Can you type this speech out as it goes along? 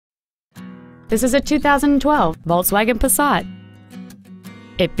This is a 2012 Volkswagen Passat.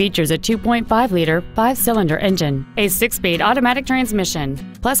 It features a 2.5-liter 5-cylinder engine, a 6-speed automatic transmission.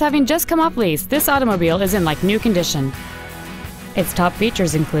 Plus, having just come off lease, this automobile is in like new condition. Its top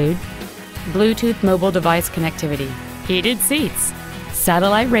features include Bluetooth mobile device connectivity, heated seats,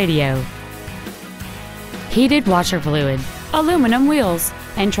 satellite radio, heated washer fluid, aluminum wheels,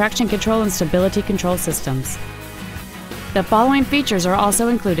 and traction control and stability control systems. The following features are also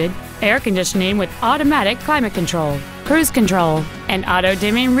included: air conditioning with automatic climate control, cruise control, an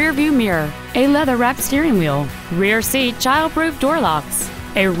auto-dimming rear-view mirror, a leather-wrapped steering wheel, rear seat child-proof door locks,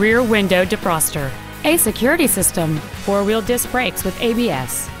 a rear window defroster, a security system, 4-wheel disc brakes with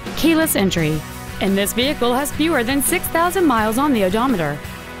ABS, keyless entry, and this vehicle has fewer than 6,000 miles on the odometer.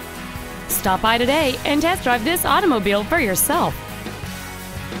 Stop by today and test drive this automobile for yourself.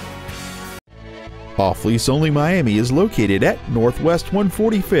 Off Lease Only Miami is located at Northwest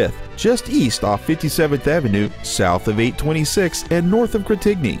 145th, just east off 57th Avenue, south of 826, and north of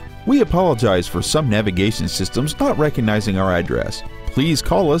Cretigny. We apologize for some navigation systems not recognizing our address. Please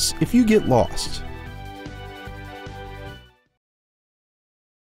call us if you get lost.